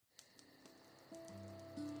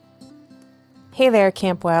Hey there,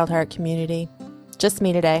 Camp Wildheart community. Just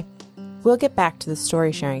me today. We'll get back to the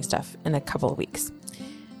story sharing stuff in a couple of weeks.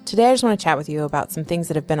 Today I just want to chat with you about some things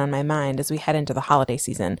that have been on my mind as we head into the holiday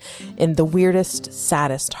season in the weirdest,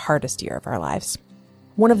 saddest, hardest year of our lives.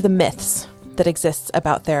 One of the myths that exists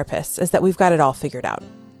about therapists is that we've got it all figured out.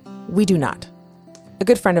 We do not. A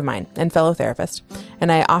good friend of mine and fellow therapist and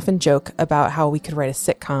I often joke about how we could write a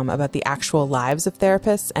sitcom about the actual lives of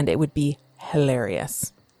therapists and it would be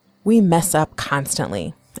hilarious. We mess up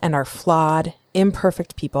constantly and are flawed,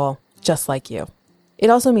 imperfect people just like you.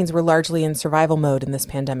 It also means we're largely in survival mode in this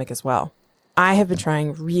pandemic as well. I have been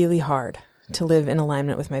trying really hard to live in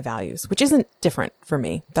alignment with my values, which isn't different for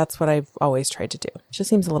me. That's what I've always tried to do. It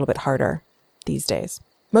just seems a little bit harder these days.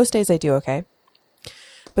 Most days I do okay.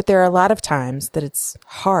 But there are a lot of times that it's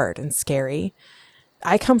hard and scary.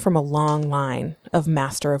 I come from a long line of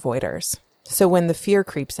master avoiders. So when the fear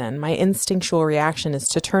creeps in, my instinctual reaction is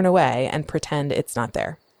to turn away and pretend it's not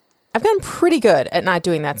there. I've gotten pretty good at not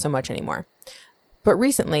doing that so much anymore. But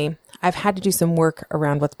recently, I've had to do some work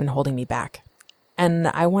around what's been holding me back. And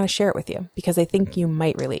I want to share it with you because I think you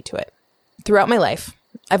might relate to it. Throughout my life,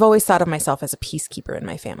 I've always thought of myself as a peacekeeper in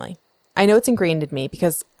my family. I know it's ingrained in me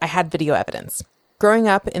because I had video evidence. Growing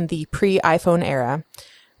up in the pre-iPhone era,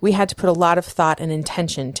 we had to put a lot of thought and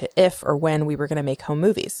intention to if or when we were going to make home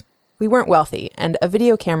movies. We weren't wealthy, and a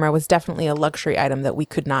video camera was definitely a luxury item that we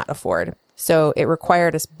could not afford. So it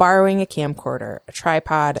required us borrowing a camcorder, a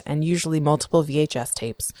tripod, and usually multiple VHS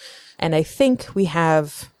tapes. And I think we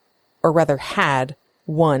have, or rather had,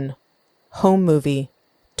 one home movie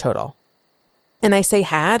total. And I say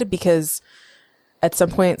had because at some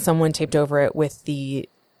point someone taped over it with the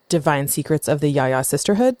Divine Secrets of the Yaya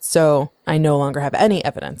Sisterhood, so I no longer have any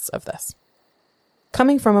evidence of this.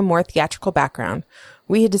 Coming from a more theatrical background,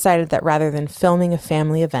 we had decided that rather than filming a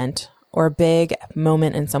family event or a big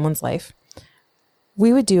moment in someone's life,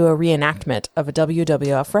 we would do a reenactment of a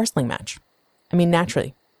WWF wrestling match. I mean,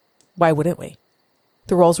 naturally, why wouldn't we?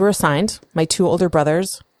 The roles were assigned. My two older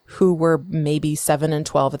brothers, who were maybe 7 and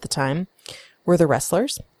 12 at the time, were the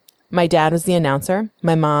wrestlers. My dad was the announcer,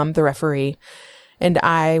 my mom the referee, and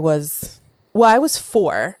I was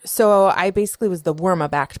 4. So I basically was the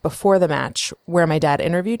warm-up act before the match where my dad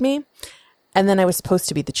interviewed me. And then I was supposed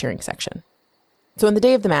to be the cheering section. So on the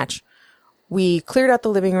day of the match, we cleared out the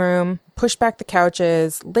living room, pushed back the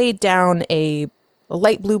couches, laid down a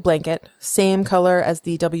light blue blanket, same color as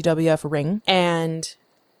the WWF ring, and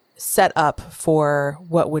set up for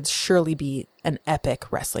what would surely be an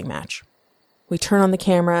epic wrestling match. We turn on the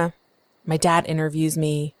camera. My dad interviews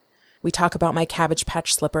me. We talk about my Cabbage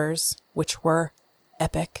Patch slippers, which were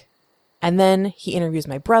epic. And then he interviews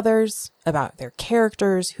my brothers about their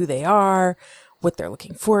characters, who they are, what they're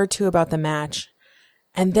looking forward to about the match.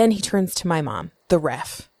 And then he turns to my mom, the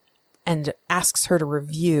ref, and asks her to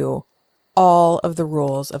review all of the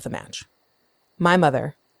rules of the match. My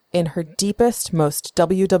mother, in her deepest, most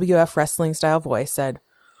WWF wrestling style voice, said,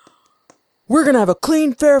 "We're going to have a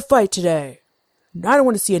clean, fair fight today. I don't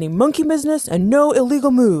want to see any monkey business and no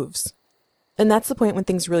illegal moves." And that's the point when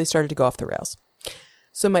things really started to go off the rails.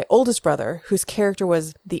 So my oldest brother, whose character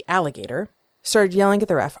was the alligator, started yelling at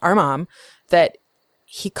the ref, our mom, that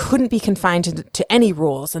he couldn't be confined to any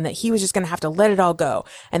rules and that he was just going to have to let it all go.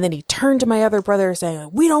 And then he turned to my other brother saying,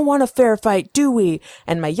 "We don't want a fair fight, do we?"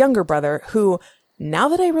 And my younger brother, who, now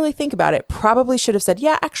that I really think about it, probably should have said,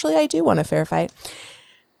 "Yeah, actually, I do want a fair fight,"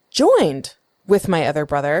 joined with my other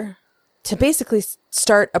brother to basically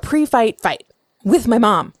start a pre-fight fight with my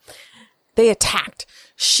mom. They attacked.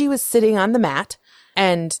 She was sitting on the mat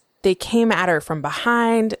and they came at her from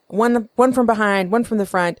behind, one from behind, one from the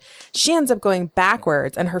front. She ends up going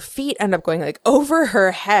backwards and her feet end up going like over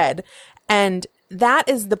her head. And that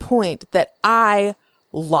is the point that I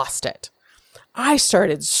lost it. I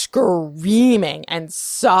started screaming and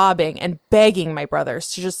sobbing and begging my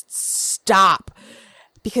brothers to just stop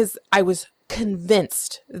because I was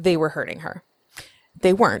convinced they were hurting her.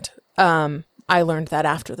 They weren't. I learned that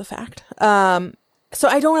after the fact. So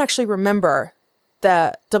I don't actually remember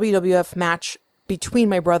the WWF match between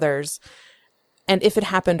my brothers and if it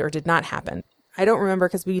happened or did not happen. I don't remember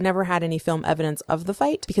because we never had any film evidence of the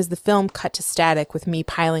fight because the film cut to static with me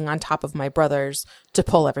piling on top of my brothers to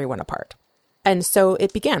pull everyone apart. And so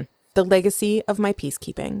it began, the legacy of my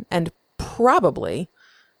peacekeeping and probably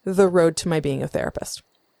the road to my being a therapist.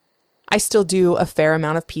 I still do a fair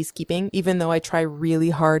amount of peacekeeping, even though I try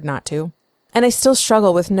really hard not to. And I still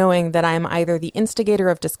struggle with knowing that I'm either the instigator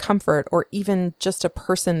of discomfort or even just a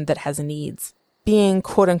person that has needs. Being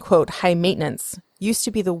quote unquote high maintenance used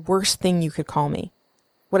to be the worst thing you could call me.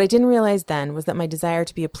 What I didn't realize then was that my desire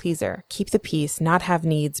to be a pleaser, keep the peace, not have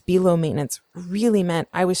needs, be low maintenance, really meant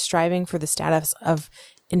I was striving for the status of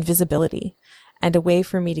invisibility and a way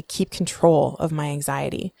for me to keep control of my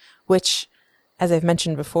anxiety, which, as I've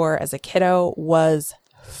mentioned before, as a kiddo, was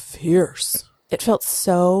fierce. It felt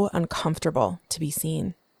so uncomfortable to be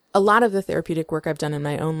seen. A lot of the therapeutic work I've done in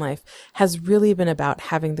my own life has really been about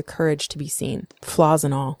having the courage to be seen, flaws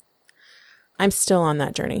and all. I'm still on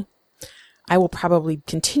that journey. I will probably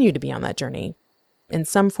continue to be on that journey in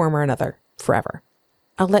some form or another forever.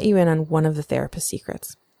 I'll let you in on one of the therapist's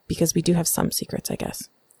secrets, because we do have some secrets, I guess.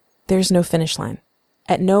 There's no finish line.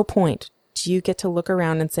 At no point do you get to look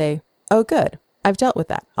around and say, oh, good, I've dealt with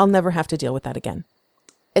that. I'll never have to deal with that again.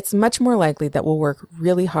 It's much more likely that we'll work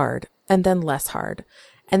really hard and then less hard.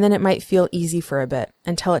 And then it might feel easy for a bit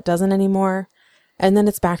until it doesn't anymore. And then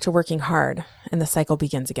it's back to working hard and the cycle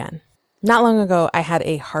begins again. Not long ago, I had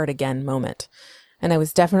a hard again moment, and I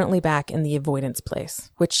was definitely back in the avoidance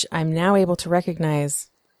place, which I'm now able to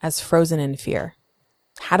recognize as frozen in fear.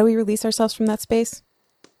 How do we release ourselves from that space?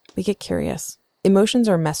 We get curious. Emotions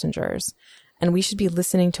are messengers, and we should be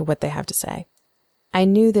listening to what they have to say. I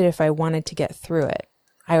knew that if I wanted to get through it,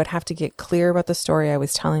 I would have to get clear about the story I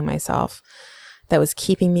was telling myself that was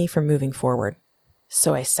keeping me from moving forward.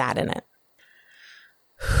 So I sat in it.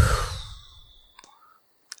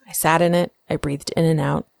 I sat in it, I breathed in and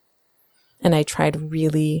out, and I tried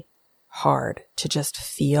really hard to just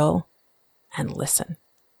feel and listen.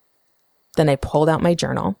 Then I pulled out my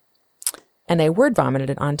journal and I word vomited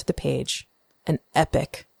it onto the page, an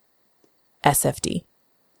epic SFD.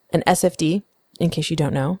 An SFD, in case you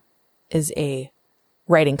don't know, is a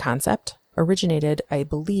writing concept originated, I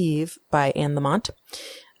believe, by Anne Lamott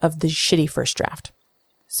of the Shitty First Draft.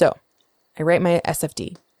 So I write my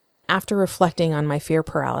SFD. After reflecting on my fear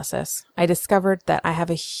paralysis, I discovered that I have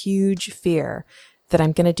a huge fear that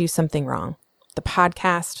I'm going to do something wrong. The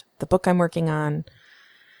podcast, the book I'm working on,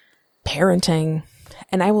 parenting,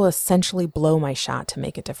 and I will essentially blow my shot to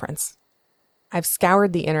make a difference. I've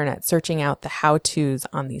scoured the internet searching out the how-tos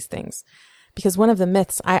on these things, because one of the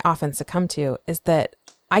myths I often succumb to is that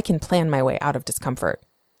I can plan my way out of discomfort.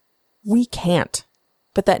 We can't,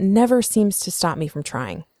 but that never seems to stop me from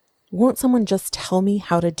trying. Won't someone just tell me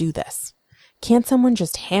how to do this? Can't someone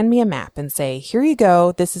just hand me a map and say, here you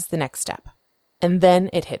go, this is the next step? And then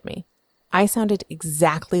it hit me. I sounded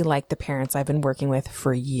exactly like the parents I've been working with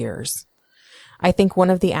for years. I think one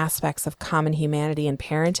of the aspects of common humanity in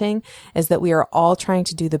parenting is that we are all trying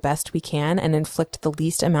to do the best we can and inflict the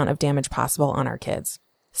least amount of damage possible on our kids.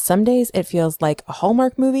 Some days it feels like a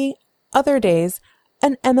Hallmark movie, other days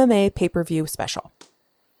an MMA pay-per-view special.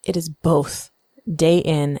 It is both. Day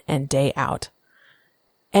in and day out.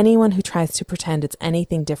 Anyone who tries to pretend it's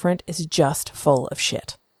anything different is just full of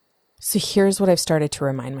shit. So here's what I've started to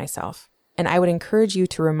remind myself. And I would encourage you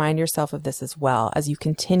to remind yourself of this as well as you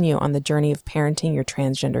continue on the journey of parenting your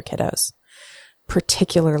transgender kiddos,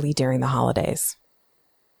 particularly during the holidays.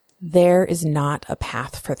 There is not a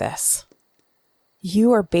path for this.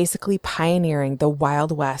 You are basically pioneering the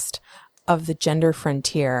Wild West of the gender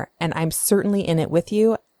frontier, and I'm certainly in it with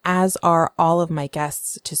you, as are all of my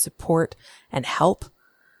guests to support and help.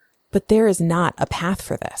 But there is not a path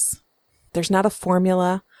for this. There's not a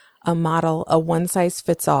formula, a model, a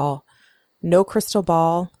one-size-fits-all, no crystal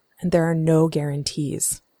ball, and there are no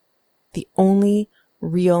guarantees. The only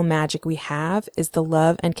real magic we have is the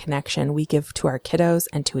love and connection we give to our kiddos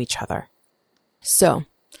and to each other. So,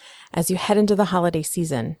 as you head into the holiday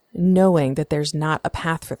season, knowing that there's not a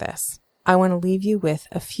path for this, I want to leave you with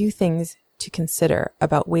a few things to consider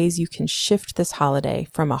about ways you can shift this holiday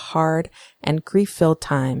from a hard and grief-filled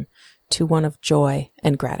time to one of joy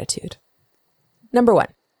and gratitude. Number 1,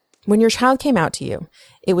 when your child came out to you,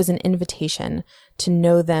 it was an invitation to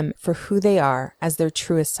know them for who they are as their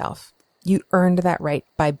truest self. You earned that right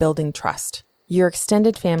by building trust. Your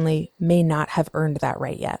extended family may not have earned that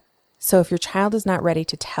right yet. So if your child is not ready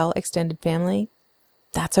to tell extended family,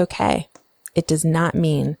 that's okay. It does not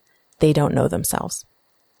mean they don't know themselves.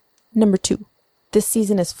 Number 2, this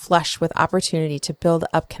season is flush with opportunity to build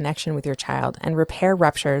up connection with your child and repair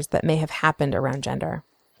ruptures that may have happened around gender.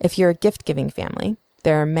 If you're a gift-giving family,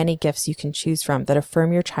 there are many gifts you can choose from that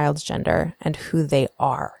affirm your child's gender and who they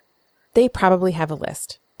are. They probably have a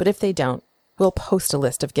list, but if they don't, we'll post a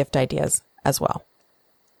list of gift ideas as well.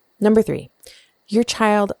 Number 3, your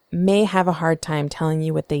child may have a hard time telling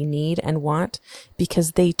you what they need and want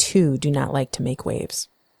because they too do not like to make waves.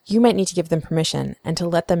 You might need to give them permission and to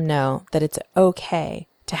let them know that it's okay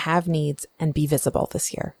to have needs and be visible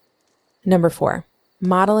this year. Number 4,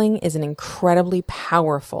 modeling is an incredibly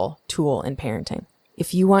powerful tool in parenting.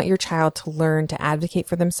 If you want your child to learn to advocate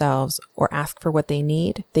for themselves or ask for what they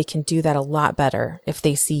need, they can do that a lot better if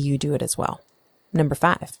they see you do it as well. Number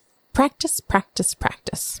 5, practice, practice,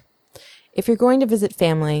 practice. If you're going to visit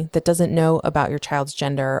family that doesn't know about your child's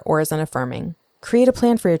gender or is unaffirming, create a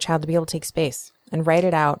plan for your child to be able to take space and write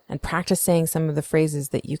it out and practice saying some of the phrases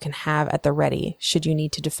that you can have at the ready should you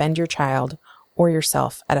need to defend your child or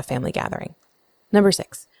yourself at a family gathering. Number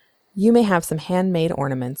 6, you may have some handmade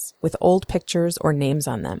ornaments with old pictures or names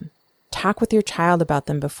on them. Talk with your child about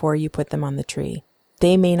them before you put them on the tree.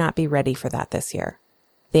 They may not be ready for that this year.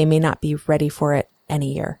 They may not be ready for it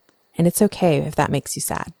any year. And it's okay if that makes you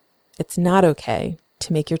sad. It's not okay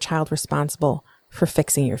to make your child responsible for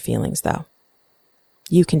fixing your feelings, though.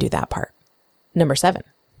 You can do that part. Number 7,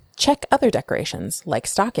 check other decorations, like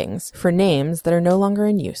stockings, for names that are no longer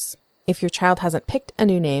in use. If your child hasn't picked a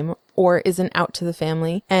new name or isn't out to the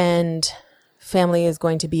family and family is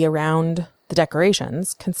going to be around the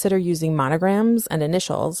decorations, consider using monograms and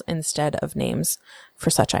initials instead of names for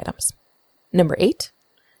such items. Number 8,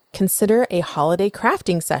 consider a holiday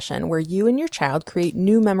crafting session where you and your child create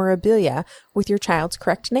new memorabilia with your child's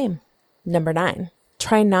correct name. Number 9,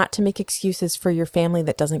 try not to make excuses for your family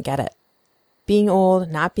that doesn't get it. Being old,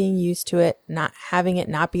 not being used to it, not having it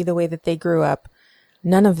not be the way that they grew up,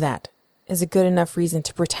 none of that is a good enough reason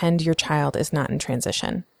to pretend your child is not in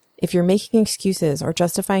transition. If you're making excuses or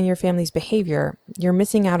justifying your family's behavior, you're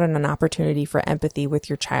missing out on an opportunity for empathy with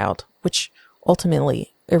your child, which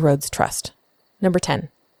ultimately erodes trust. Number 10,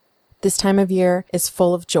 this time of year is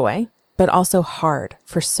full of joy, but also hard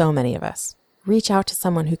for so many of us. Reach out to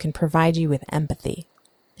someone who can provide you with empathy.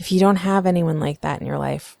 If you don't have anyone like that in your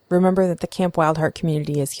life, remember that the Camp Wildheart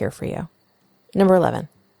community is here for you. Number 11,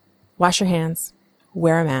 wash your hands,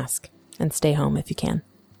 wear a mask, and stay home if you can.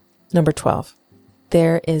 Number 12,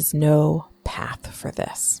 there is no path for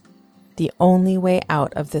this. The only way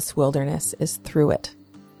out of this wilderness is through it.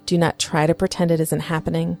 Do not try to pretend it isn't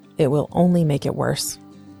happening. It will only make it worse.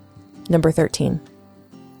 Number 13,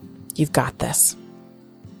 you've got this.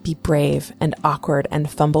 Be brave and awkward and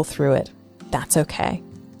fumble through it. That's okay.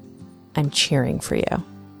 I'm cheering for you.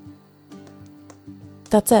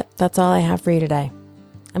 That's it. That's all I have for you today.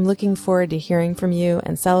 I'm looking forward to hearing from you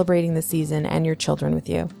and celebrating the season and your children with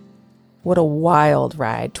you. What a wild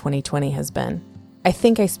ride 2020 has been. I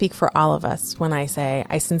think I speak for all of us when I say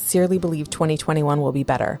I sincerely believe 2021 will be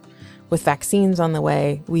better. With vaccines on the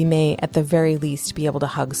way, we may at the very least be able to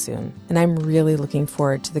hug soon. And I'm really looking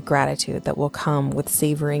forward to the gratitude that will come with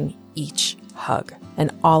savoring each hug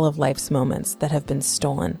and all of life's moments that have been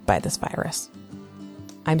stolen by this virus.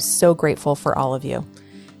 I'm so grateful for all of you.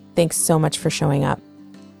 Thanks so much for showing up.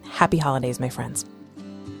 Happy holidays, my friends.